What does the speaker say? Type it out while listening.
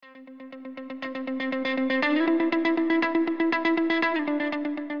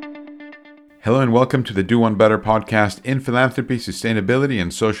Hello and welcome to the Do One Better podcast in philanthropy, sustainability,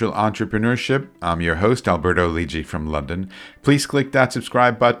 and social entrepreneurship. I'm your host, Alberto Ligi from London. Please click that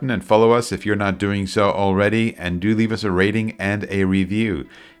subscribe button and follow us if you're not doing so already, and do leave us a rating and a review.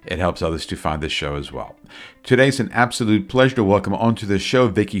 It helps others to find the show as well. Today's an absolute pleasure to welcome onto the show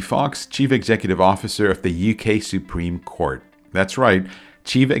Vicky Fox, Chief Executive Officer of the UK Supreme Court. That's right,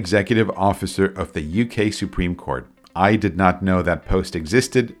 Chief Executive Officer of the UK Supreme Court. I did not know that post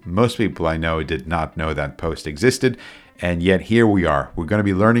existed. Most people I know did not know that post existed. And yet here we are. We're going to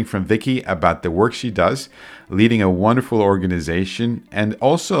be learning from Vicky about the work she does, leading a wonderful organization, and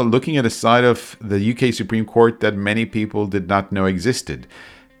also looking at a side of the UK Supreme Court that many people did not know existed.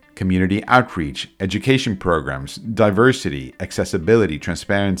 Community outreach, education programs, diversity, accessibility,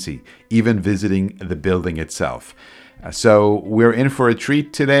 transparency, even visiting the building itself. So we're in for a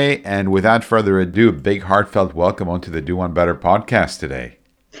treat today, and without further ado, a big heartfelt welcome onto the Do One Better podcast today.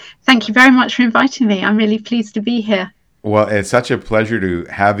 Thank you very much for inviting me. I'm really pleased to be here. Well, it's such a pleasure to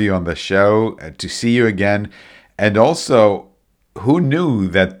have you on the show, to see you again, and also, who knew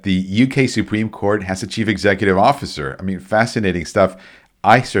that the UK Supreme Court has a chief executive officer? I mean, fascinating stuff.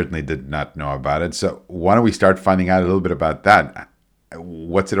 I certainly did not know about it. So why don't we start finding out a little bit about that?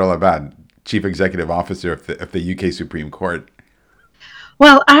 What's it all about? Chief Executive Officer of the UK Supreme Court.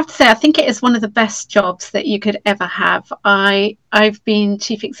 Well, I have to say, I think it is one of the best jobs that you could ever have. I've been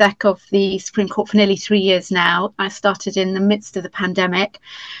Chief Exec of the Supreme Court for nearly 3 years now. I started in the midst of the pandemic,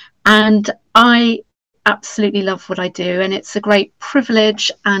 and I absolutely love what I do. And it's a great privilege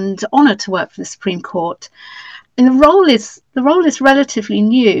and honour to work for the Supreme Court. And the role is relatively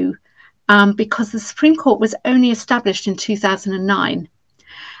new because the Supreme Court was only established in 2009.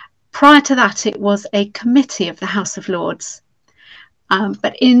 Prior to that, it was a committee of the House of Lords.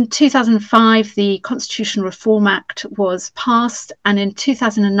 But in 2005, the Constitutional Reform Act was passed, and in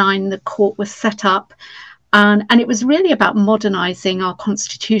 2009, the court was set up. And it was really about modernising our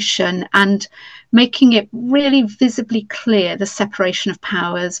constitution and making it really visibly clear the separation of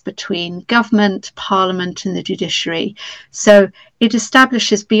powers between government, parliament, and the judiciary. So it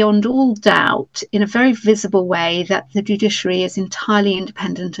establishes beyond all doubt, in a very visible way, that the judiciary is entirely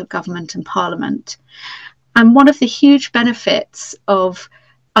independent of government and parliament. And one of the huge benefits of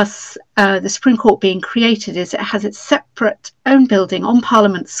the Supreme Court being created is it has its separate own building on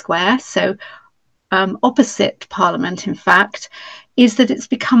Parliament Square. So opposite Parliament, in fact, is that it's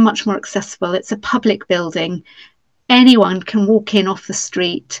become much more accessible. It's a public building. Anyone can walk in off the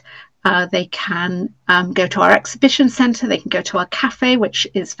street. They can go to our exhibition centre. They can go to our cafe, which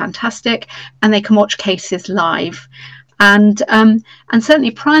is fantastic, and they can watch cases live. And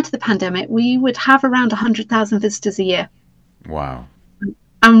certainly prior to the pandemic, we would have around 100,000 visitors a year. Wow.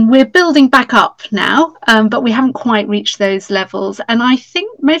 And we're building back up now, but we haven't quite reached those levels. And I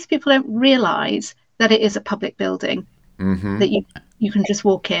think most people don't realise that it is a public building, that you can just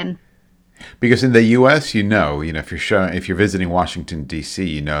walk in. Because in the U.S., if you're visiting Washington, D.C.,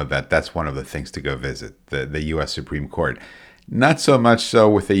 you know that that's one of the things to go visit, the U.S. Supreme Court. Not so much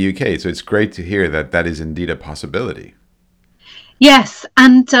so with the U.K., so it's great to hear that that is indeed a possibility. Yes,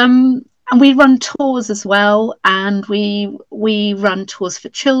 and we run tours as well, and we run tours for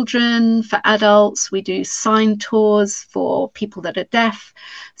children, for adults. We do sign tours for people that are deaf.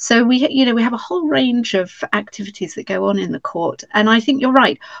 So we have a whole range of activities that go on in the court. And I think you're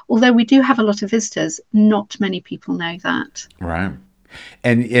right. Although we do have a lot of visitors, not many people know that. Right.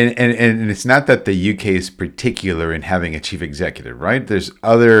 And it's not that the UK is particular in having a chief executive, right? There's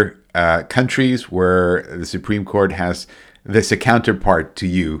other countries where the Supreme Court has this a counterpart to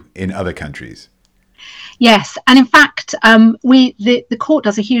you in other countries. Yes, and in fact, the court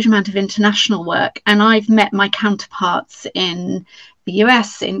does a huge amount of international work, and I've met my counterparts in the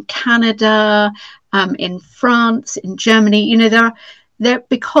US, in Canada, in France, in Germany.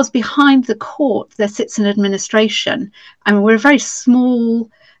 Because behind the court there sits an administration. I mean, we're a very small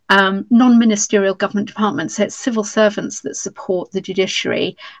non-ministerial government department, so it's civil servants that support the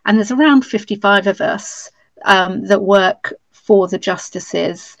judiciary, and there's around 55 of us that work for the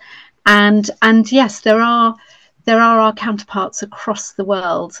justices, and yes, there are our counterparts across the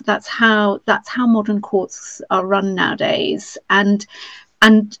world. That's how modern courts are run nowadays, and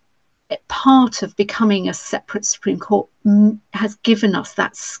part of becoming a separate Supreme Court has given us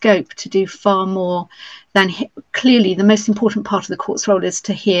that scope to do far more than clearly the most important part of the court's role is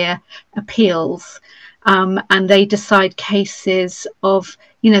to hear appeals, and they decide cases of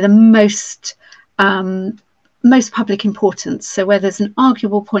the most public importance. So where there's an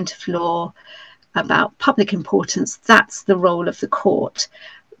arguable point of law about public importance, that's the role of the court.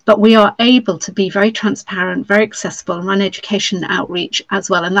 But we are able to be very transparent, very accessible, and run education outreach as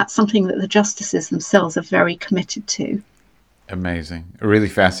well. And that's something that the justices themselves are very committed to. Amazing. Really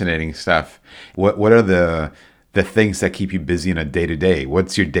fascinating stuff. What are the things that keep you busy in a day to day?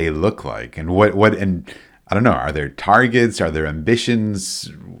 What's your day look like? And and I don't know, are there targets? Are there ambitions?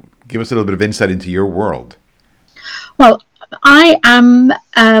 Give us a little bit of insight into your world. Well, I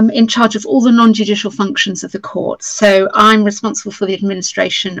am in charge of all the non-judicial functions of the court. So I'm responsible for the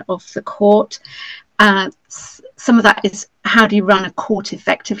administration of the court. Some of that is how do you run a court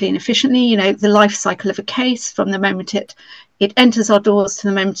effectively and efficiently? You know, the life cycle of a case from the moment it enters our doors to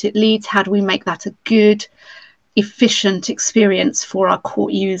the moment it leaves. How do we make that a good, efficient experience for our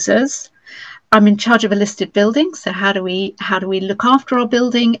court users? I'm in charge of a listed building, so how do we look after our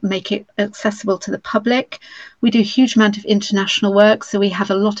building, make it accessible to the public? We do a huge amount of international work, so we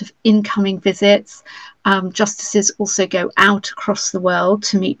have a lot of incoming visits. Justices also go out across the world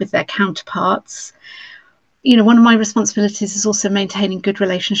to meet with their counterparts. You know, one of my responsibilities is also maintaining good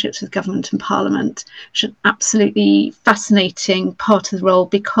relationships with government and parliament, which is an absolutely fascinating part of the role,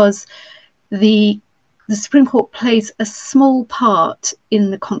 because the Supreme Court plays a small part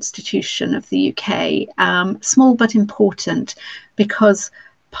in the Constitution of the UK, small but important, because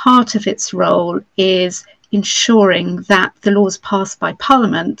part of its role is ensuring that the laws passed by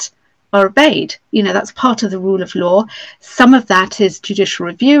Parliament are obeyed. You know, that's part of the rule of law. Some of that is judicial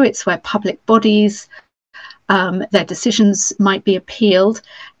review. It's where public bodies, their decisions might be appealed,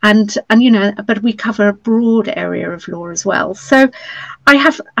 and you know, but we cover a broad area of law as well. So I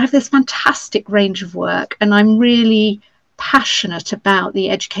have this fantastic range of work, and I'm really passionate about the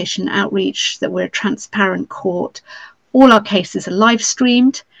education outreach, that we're a transparent court. All our cases are live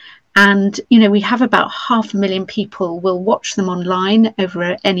streamed, and you know, we have about 500,000 people will watch them online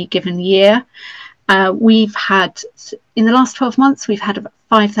over any given year. We've had, in the last 12 months, we've had about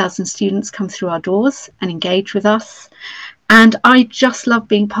 5,000 students come through our doors and engage with us. And I just love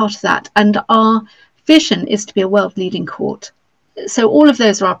being part of that. And our vision is to be a world leading court. So all of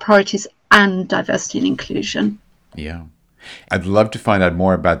those are our priorities, and diversity and inclusion. Yeah. I'd love to find out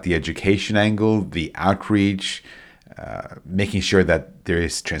more about the education angle, the outreach, making sure that there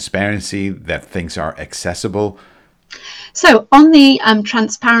is transparency, that things are accessible. So on the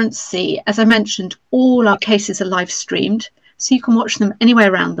transparency, as I mentioned, all our cases are live streamed, so you can watch them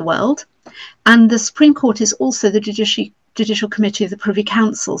anywhere around the world. And the Supreme Court is also the Judicial Committee of the Privy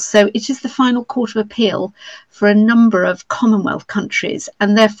Council, so it is the final court of appeal for a number of Commonwealth countries,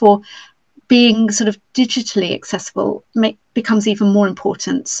 and therefore being sort of digitally accessible becomes even more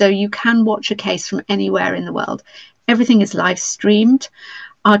important. So you can watch a case from anywhere in the world. Everything is live streamed.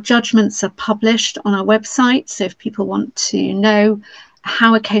 Our judgments are published on our website, so if people want to know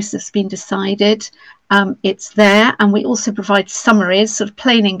how a case has been decided, it's there. And we also provide summaries, sort of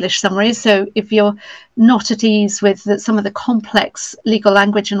plain English summaries. So if you're not at ease with some of the complex legal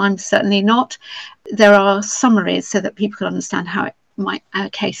language, and I'm certainly not, there are summaries so that people can understand how a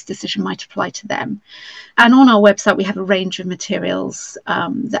case decision might apply to them. And on our website, we have a range of materials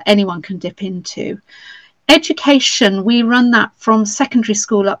that anyone can dip into. Education, we run that from secondary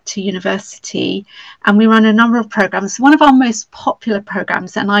school up to university, and we run a number of programs. One of our most popular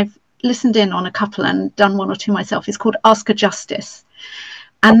programs, and I've listened in on a couple and done one or two myself, is called Ask a Justice.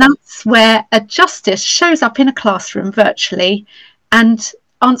 And that's where a justice shows up in a classroom virtually and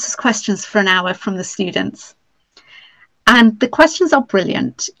answers questions for an hour from the students. And the questions are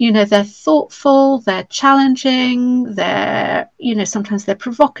brilliant. You know, they're thoughtful, they're challenging, sometimes they're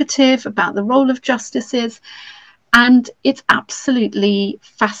provocative about the role of justices. And it's absolutely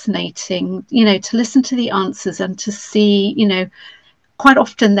fascinating, you know, to listen to the answers and to see, you know, quite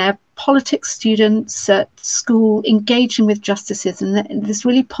often they're politics students at school engaging with justices, and this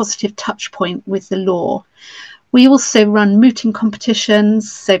really positive touch point with the law. We also run mooting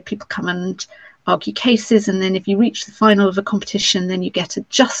competitions, so people come and argue cases, and then if you reach the final of a competition, then you get a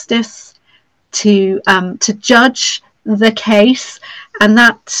justice to judge the case, and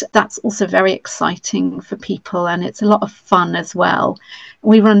that's also very exciting for people, and it's a lot of fun as well.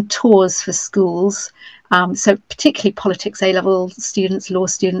 We run tours for schools, so particularly politics A-level students, law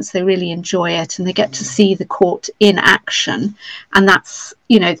students, they really enjoy it, and they get to see the court in action, and that's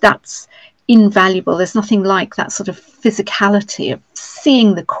invaluable. There's nothing like that sort of physicality of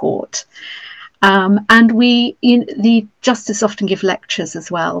seeing the court. And the justice often give lectures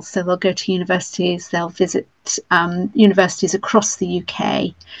as well. So they'll go to universities, they'll visit universities across the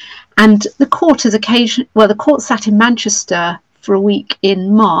UK. And the court the court sat in Manchester for a week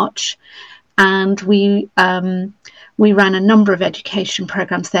in March, and we ran a number of education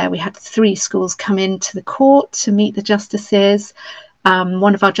programs there. We had 3 schools come into the court to meet the justices.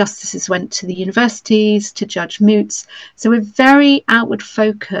 One of our justices went to the universities to judge moots. So we're very outward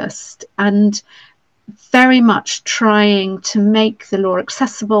focused and very much trying to make the law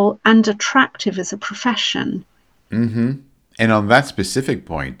accessible and attractive as a profession. Mm-hmm. And on that specific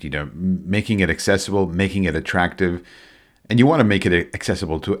point, making it accessible, making it attractive, and you want to make it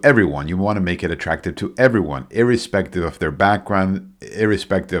accessible to everyone. You want to make it attractive to everyone, irrespective of their background,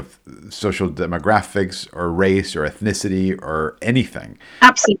 irrespective of social demographics or race or ethnicity or anything.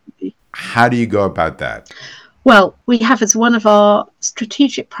 Absolutely. How do you go about that? Well, we have as one of our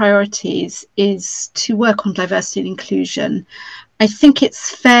strategic priorities is to work on diversity and inclusion. I think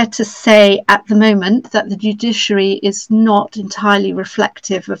it's fair to say at the moment that the judiciary is not entirely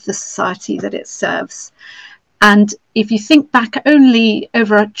reflective of the society that it serves. And if you think back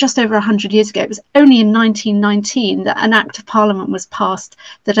just over 100 years ago, it was only in 1919 that an Act of Parliament was passed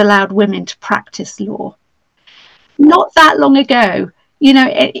that allowed women to practice law. Not that long ago.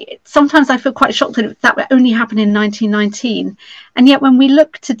 Sometimes I feel quite shocked that only happened in 1919. And yet when we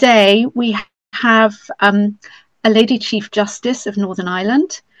look today, we have a Lady Chief Justice of Northern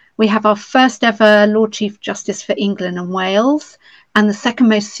Ireland. We have our first ever Lord Chief Justice for England and Wales. And the second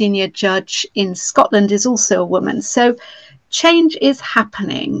most senior judge in Scotland is also a woman. So change is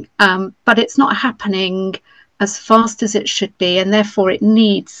happening, but it's not happening as fast as it should be. And therefore it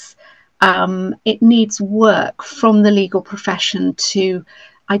needs work from the legal profession to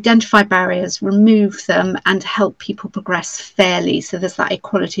identify barriers, remove them, and help people progress fairly. So there's that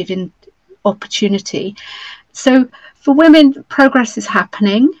equality of opportunity. So for women, progress is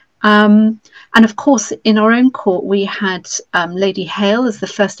happening. And of course, in our own court, we had Lady Hale as the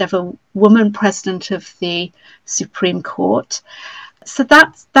first ever woman president of the Supreme Court. So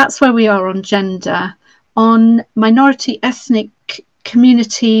that's where we are on gender. On minority ethnic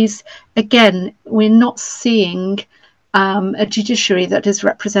communities, again, we're not seeing a judiciary that is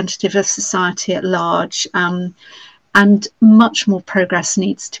representative of society at large. And much more progress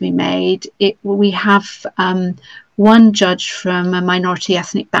needs to be made. We have one judge from a minority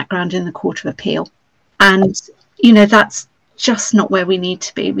ethnic background in the Court of Appeal. And, that's just not where we need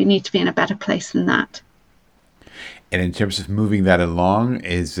to be. We need to be in a better place than that. And in terms of moving that along,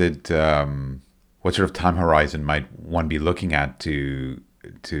 is it what sort of time horizon might one be looking at to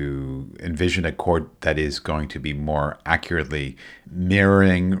envision a court that is going to be more accurately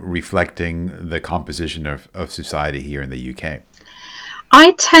mirroring, reflecting the composition of society here in the UK?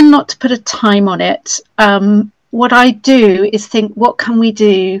 I tend not to put a time on it. What I do is think, what can we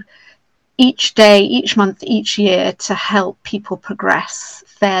do each day, each month, each year to help people progress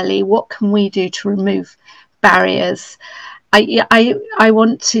fairly? What can we do to remove barriers? I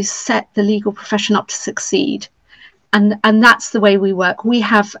want to set the legal profession up to succeed. And that's the way we work.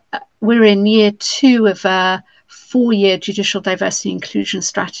 We're in year 2 of a 4-year judicial diversity inclusion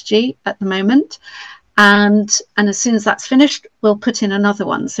strategy at the moment. And as soon as that's finished, we'll put in another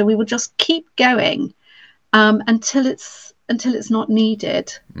one. So we will just keep going until it's not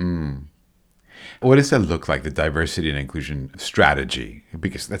needed. What does that look like, the diversity and inclusion strategy?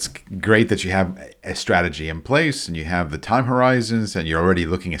 Because that's great that you have a strategy in place and you have the time horizons and you're already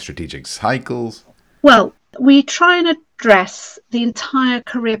looking at strategic cycles. Well, we try and address the entire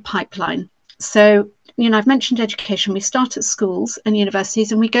career pipeline. So, I've mentioned education. We start at schools and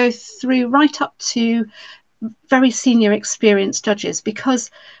universities and we go through right up to very senior experienced judges, because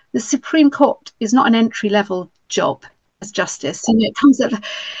the Supreme Court is not an entry-level job as justice.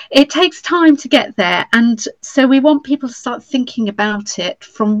 It takes time to get there. And so we want people to start thinking about it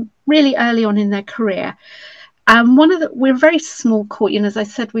from really early on in their career. We're a very small court. As I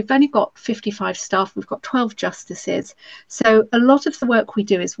said, we've only got 55 staff. We've got 12 justices. So a lot of the work we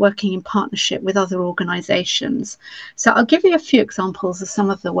do is working in partnership with other organisations. So I'll give you a few examples of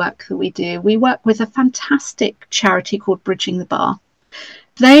some of the work that we do. We work with a fantastic charity called Bridging the Bar.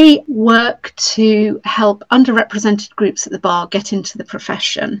 They work to help underrepresented groups at the bar get into the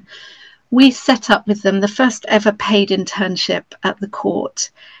profession. We set up with them the first ever paid internship at the court.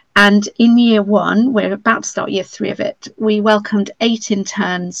 And in year 1, we're about to start year 3 of it, we welcomed 8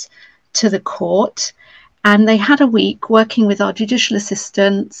 interns to the court. And they had a week working with our judicial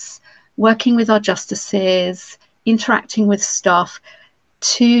assistants, working with our justices, interacting with staff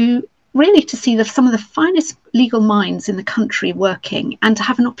to see some of the finest legal minds in the country working, and to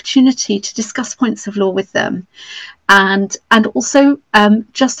have an opportunity to discuss points of law with them. And also,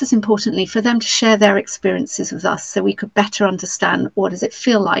 just as importantly, for them to share their experiences with us so we could better understand what does it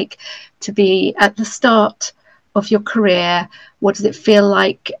feel like to be at the start of your career? What does it feel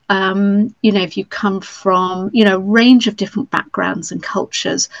like? If you come from, a range of different backgrounds and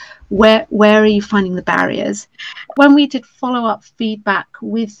cultures, where are you finding the barriers? When we did follow-up feedback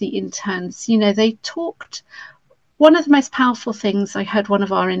with the interns, they talked. One of the most powerful things I heard one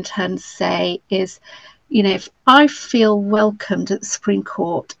of our interns say is, if I feel welcomed at the Supreme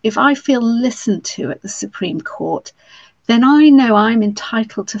Court, if I feel listened to at the Supreme Court, then I know I'm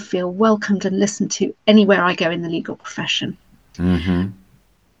entitled to feel welcomed and listened to anywhere I go in the legal profession. Mm-hmm.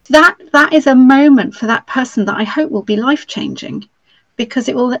 That is a moment for that person that I hope will be life-changing, because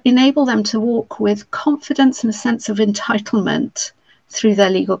it will enable them to walk with confidence and a sense of entitlement through their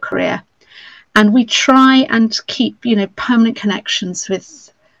legal career. And we try and keep, permanent connections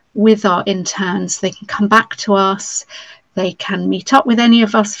with our interns. They can come back to us. They can meet up with any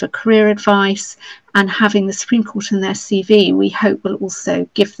of us for career advice, and having the Supreme Court in their CV, we hope will also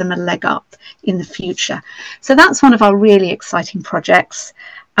give them a leg up in the future. So that's one of our really exciting projects.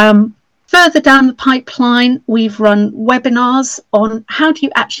 Further down the pipeline, we've run webinars on how do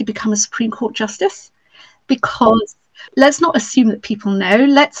you actually become a Supreme Court justice, because let's not assume that people know.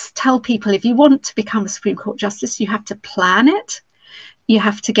 Let's tell people, if you want to become a Supreme Court justice, you have to plan it. You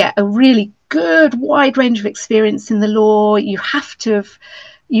have to get a really good wide range of experience in the law. You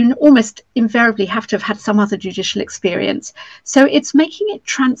almost invariably have to have had some other judicial experience. So it's making it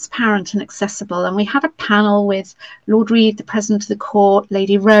transparent and accessible. And we had a panel with Lord Reed, the President of the Court,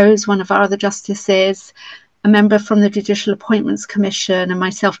 Lady Rose, one of our other justices, a member from the Judicial Appointments Commission, and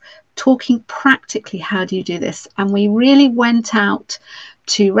myself, talking practically, how do you do this? And we really went out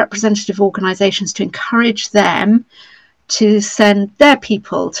to representative organisations to encourage them to send their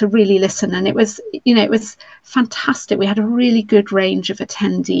people to really listen. And it was fantastic. We had a really good range of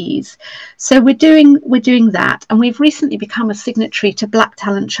attendees. So we're doing that. And we've recently become a signatory to Black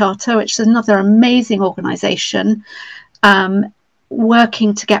Talent Charter, which is another amazing organisation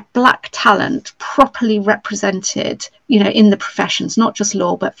working to get Black talent properly represented, in the professions, not just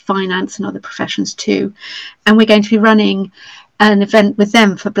law, but finance and other professions too. And we're going to be running an event with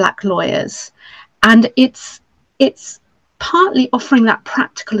them for Black lawyers. And it's partly offering that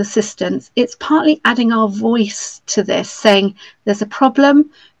practical assistance. It's partly adding our voice to this, saying there's a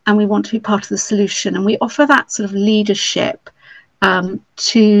problem and we want to be part of the solution. And we offer that sort of leadership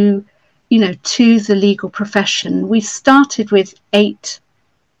to the legal profession. We started with 8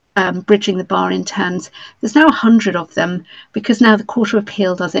 bridging the bar interns. There's now 100 of them, because now the Court of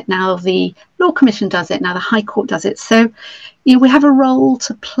Appeal does it, now the Law Commission does it, now the High Court does it. So we have a role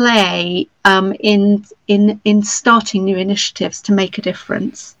to play in starting new initiatives to make a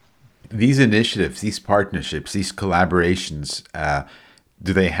difference. These initiatives, these partnerships, these collaborations,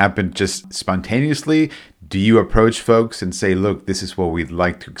 do they happen just spontaneously? Do you approach folks and say, look, this is what we'd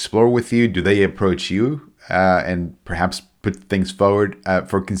like to explore with you? Do they approach you and perhaps put things forward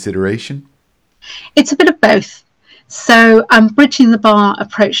for consideration? It's a bit of both. So Bridging the Bar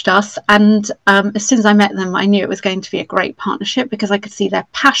approached us, and as soon as I met them, I knew it was going to be a great partnership, because I could see their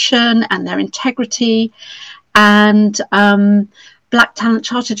passion and their integrity. And Black Talent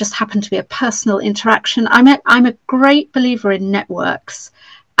Charter just happened to be a personal interaction. I'm a great believer in networks.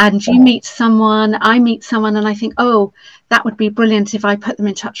 And you meet someone, I meet someone, and I think, oh, that would be brilliant if I put them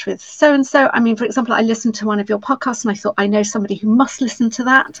in touch with so-and-so. I mean, for example, I listened to one of your podcasts and I thought, I know somebody who must listen to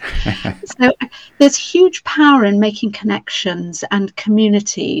that. So there's huge power in making connections and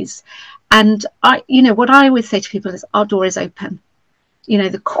communities. And what I always say to people is, our door is open.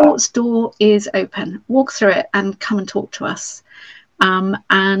 The court's door is open. Walk through it and come and talk to us.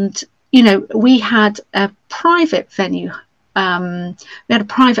 We had a private venue. We had a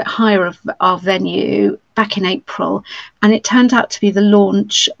private hire of our venue back in April, and it turned out to be the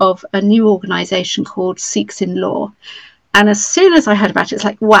launch of a new organisation called Sikhs in Law. And as soon as I heard about it, it's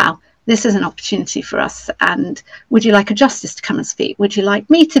like, wow, this is an opportunity for us. And would you like a justice to come and speak? Would you like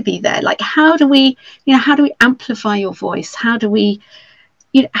me to be there? Like, how do we amplify your voice? How do we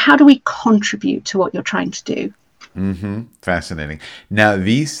contribute to what you're trying to do? Mm-hmm. Fascinating. Now,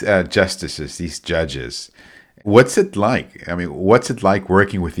 these justices, these judges, what's it like? I mean, what's it like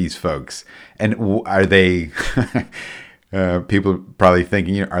working with these folks? And are they, people probably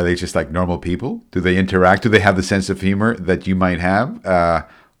thinking, are they just like normal people? Do they interact? Do they have the sense of humor that you might have? How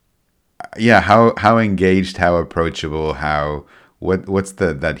engaged, how approachable, what's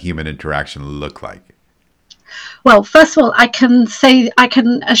that human interaction look like? Well, first of all, I can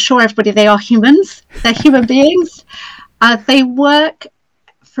assure everybody they are humans. They're human beings. They work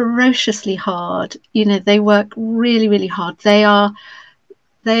ferociously hard. They work really, really hard. They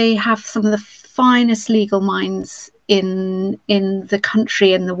have some of the finest legal minds in the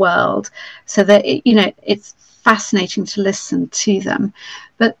country, in the world. So that it's fascinating to listen to them,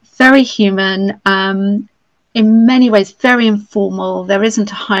 but very human. In many ways, very informal. There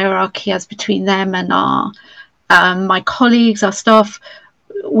isn't a hierarchy as between them and our my colleagues, our staff.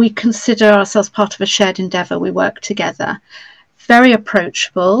 We consider ourselves part of a shared endeavour. We work together. Very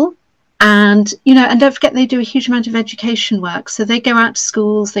approachable. And and don't forget they do a huge amount of education work. So they go out to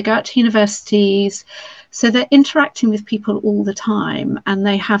schools, they go out to universities, so they're interacting with people all the time, and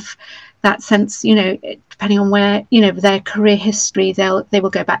they have that sense, depending on where, their career history, they will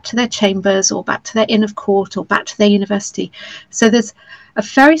go back to their chambers or back to their Inn of Court or back to their university. So there's a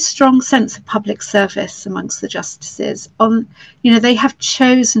very strong sense of public service amongst the justices. They have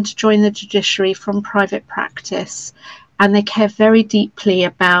chosen to join the judiciary from private practice, and they care very deeply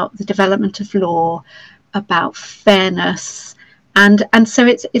about the development of law, about fairness, and so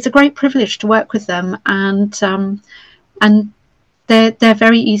it's a great privilege to work with them, and they're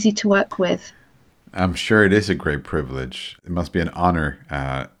very easy to work with. I'm sure it is a great privilege. It must be an honor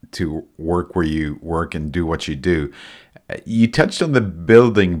to work where you work and do what you do. You touched on the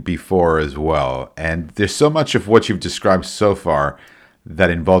building before as well, and there's so much of what you've described so far that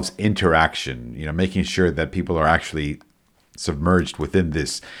involves interaction, making sure that people are actually submerged within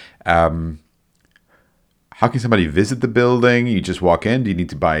this. How can somebody visit the building? You just walk in? Do you need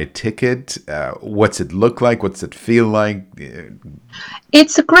to buy a ticket? What's it look like? What's it feel like?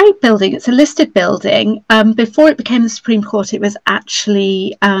 It's a great building. It's a listed building. Before it became the Supreme Court, it was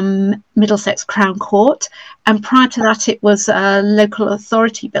actually Middlesex Crown Court. And prior to that, it was a local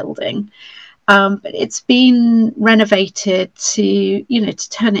authority building. But it's been renovated to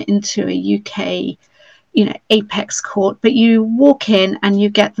turn it into a UK apex court. But you walk in and you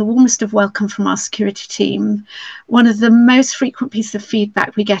get the warmest of welcome from our security team. One of the most frequent pieces of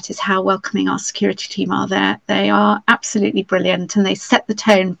feedback we get is how welcoming our security team are there. They are absolutely brilliant, and they set the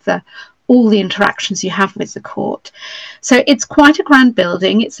tone for all the interactions you have with the court. So it's quite a grand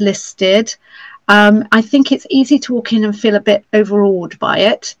building. It's listed. I think it's easy to walk in and feel a bit overawed by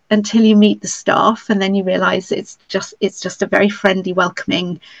it until you meet the staff, and then you realise it's just a very friendly,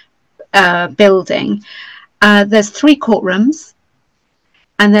 welcoming building. There's 3 courtrooms,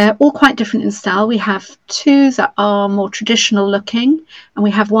 and they're all quite different in style. We have 2 that are more traditional looking, and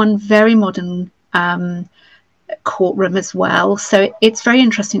we have 1 very modern courtroom as well. So it's very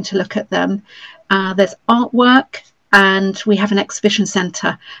interesting to look at them. There's artwork, and we have an exhibition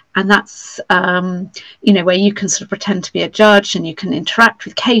centre, and that's where you can sort of pretend to be a judge, and you can interact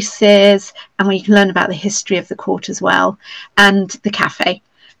with cases, and where you can learn about the history of the court as well, and the cafe,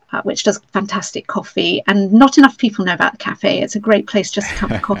 which does fantastic coffee. And not enough people know about the cafe. It's a great place just to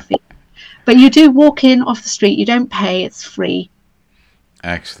cup of coffee. But you do walk in off the street. You don't pay. It's free.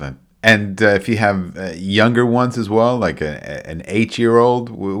 Excellent. And if you have younger ones as well, like an 8-year-old,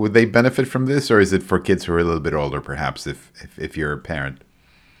 would they benefit from this? Or is it for kids who are a little bit older, perhaps, if you're a parent?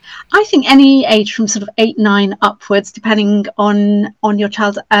 I think any age from sort of 8, 9 upwards, depending on your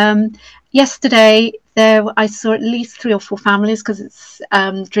child. Yesterday, I saw at least 3 or 4 families, because it's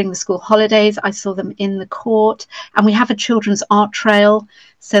during the school holidays. I saw them in the court, and we have a children's art trail,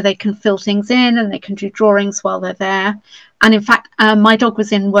 so they can fill things in and they can do drawings while they're there. And in fact, my dog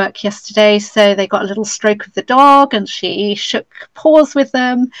was in work yesterday, so they got a little stroke of the dog, and she shook paws with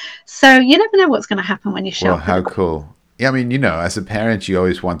them. So you never know what's going to happen when you show up. Well, how cool. Yeah, I mean, as a parent, you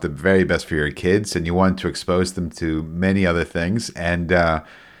always want the very best for your kids, and you want to expose them to many other things. And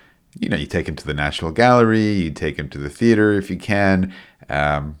you take him to the National Gallery, you take him to the theater if you can.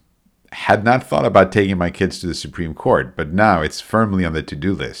 Had not thought about taking my kids to the Supreme Court, but now it's firmly on the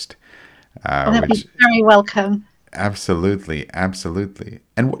to-do list. They'll be very welcome. Absolutely, absolutely.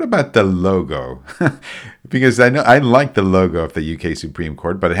 And what about the logo? Because I know I like the logo of the UK Supreme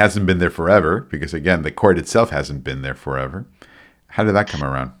Court, but it hasn't been there forever, because again, the court itself hasn't been there forever. How did that come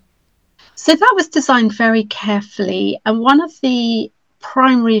around? So that was designed very carefully, and one of the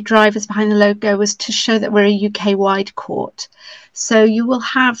primary drivers behind the logo was to show that we're a UK-wide court. So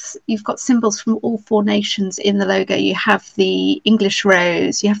you've got symbols from all 4 nations in the logo. You have the English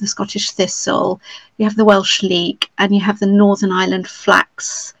rose, you have the Scottish thistle, you have the Welsh leek, and you have the Northern Ireland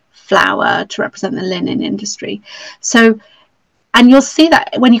flax flower to represent the linen industry. So, and you'll see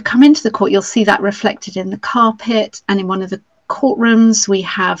that when you come into the court, you'll see that reflected in the carpet, and in one of the courtrooms we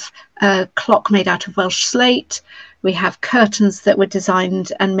have a clock made out of Welsh slate. We have curtains that were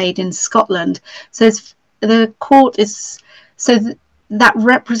designed and made in Scotland. So the court is, that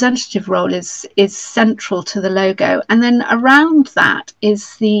representative role is central to the logo. And then around that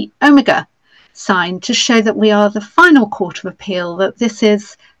is the Omega sign to show that we are the final court of appeal, that this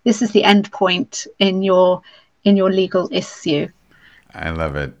is the end point in your legal issue. I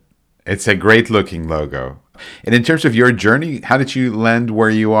love it. It's a great looking logo. And in terms of your journey, how did you land where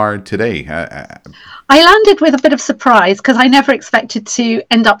you are today? I landed with a bit of surprise because I never expected to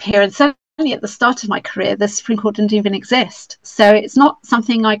end up here. And certainly at the start of my career, the Supreme Court didn't even exist. So it's not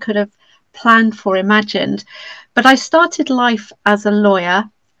something I could have planned for, imagined. But I started life as a lawyer,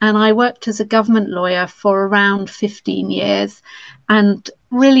 and I worked as a government lawyer for around 15 years and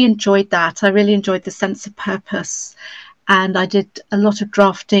really enjoyed that. I really enjoyed the sense of purpose. And I did a lot of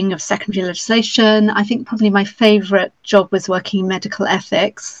drafting of secondary legislation. I think probably my favourite job was working in medical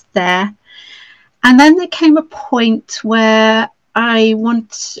ethics there. And then there came a point where I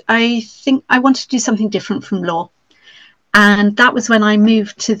think I wanted to do something different from law. And that was when I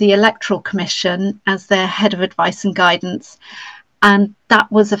moved to the Electoral Commission as their head of advice and guidance. And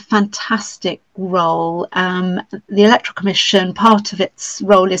that was a fantastic role. The Electoral Commission, part of its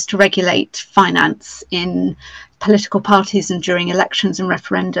role is to regulate finance in political parties and during elections and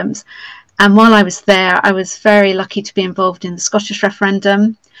referendums. And while I was there, I was very lucky to be involved in the Scottish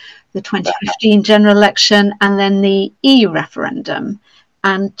referendum, the 2015 general election, and then the EU referendum.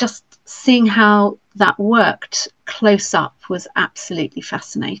 And just seeing how that worked close up was absolutely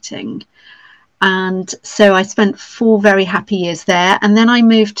fascinating. And so I spent 4 very happy years there. And then I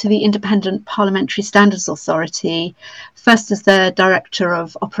moved to the Independent Parliamentary Standards Authority, first as the Director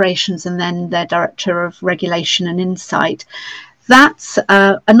of Operations and then their Director of Regulation and Insight. That's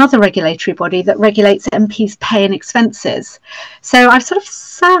another regulatory body that regulates MPs' pay and expenses. So I've sort of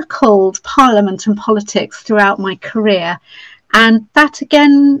circled Parliament and politics throughout my career. And that,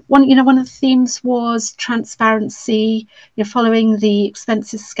 again, one of the themes was transparency, following the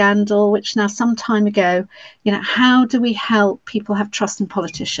expenses scandal, which now some time ago, how do we help people have trust in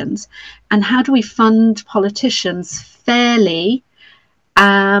politicians? And how do we fund politicians fairly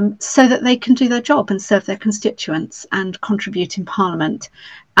so that they can do their job and serve their constituents and contribute in Parliament?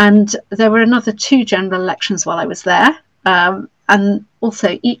 And there were another 2 general elections while I was there, and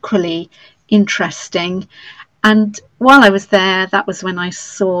also equally interesting. And while I was there, that was when I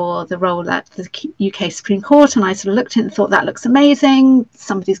saw the role at the UK Supreme Court, and I sort of looked at it and thought, that looks amazing.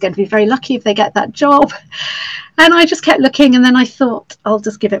 Somebody's going to be very lucky if they get that job. And I just kept looking, and then I thought, I'll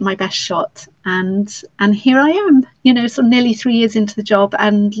just give it my best shot. And here I am, sort of nearly 3 years into the job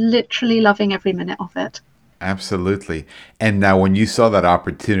and literally loving every minute of it. Absolutely. And now when you saw that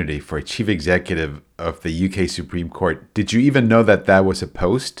opportunity for a chief executive of the UK Supreme Court, did you even know that that was a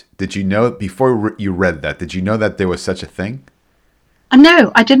post? Did you know before you read that, did you know that there was such a thing?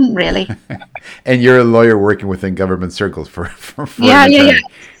 No, I didn't really. And you're a lawyer working within government circles for yeah.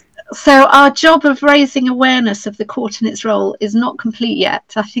 So our job of raising awareness of the court and its role is not complete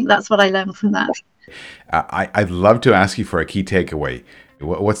yet. I think that's what I learned from that. I'd love to ask you for a key takeaway.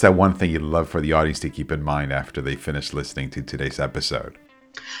 What's that one thing you'd love for the audience to keep in mind after they finish listening to today's episode?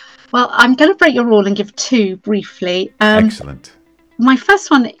 Well, I'm going to break your rule and give 2 briefly. Excellent. My first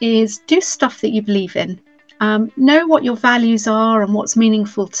one is do stuff that you believe in. Know what your values are and what's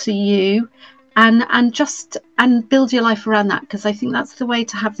meaningful to you, and build your life around that, because I think that's the way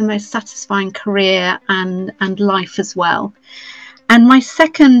to have the most satisfying career and life as well. And my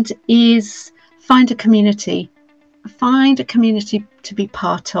second is find a community. Find a community to be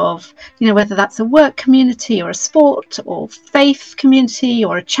part of, whether that's a work community or a sport or faith community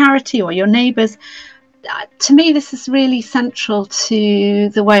or a charity or your neighbours. To me, this is really central to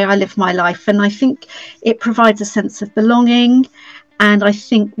the way I live my life, and I think it provides a sense of belonging. And I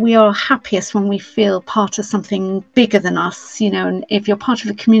think we are happiest when we feel part of something bigger than us, and if you're part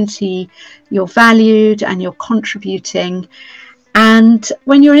of a community, you're valued and you're contributing. And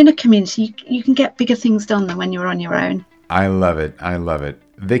when you're in a community, you can get bigger things done than when you're on your own. I love it. I love it.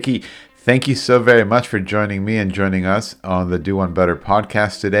 Vicky, thank you so very much for joining me and joining us on the Do One Better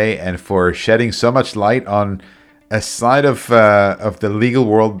podcast today, and for shedding so much light on a side of the legal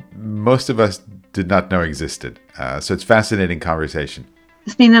world most of us did not know existed. So it's fascinating conversation.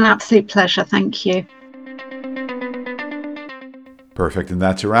 It's been an absolute pleasure. Thank you. Perfect. And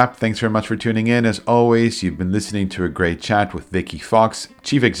that's a wrap. Thanks very much for tuning in. As always, you've been listening to a great chat with Vicky Fox,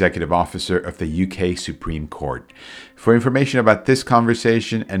 Chief Executive Officer of the UK Supreme Court. For information about this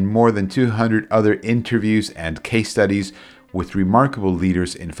conversation and more than 200 other interviews and case studies with remarkable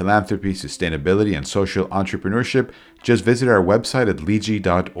leaders in philanthropy, sustainability, and social entrepreneurship, just visit our website at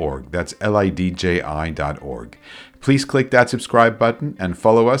lidji.org. That's lidji.org. Please click that subscribe button and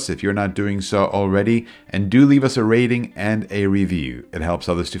follow us if you're not doing so already, and do leave us a rating and a review. It helps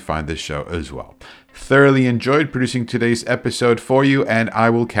others to find this show as well. Thoroughly enjoyed producing today's episode for you, and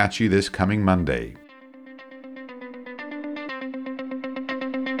I will catch you this coming Monday.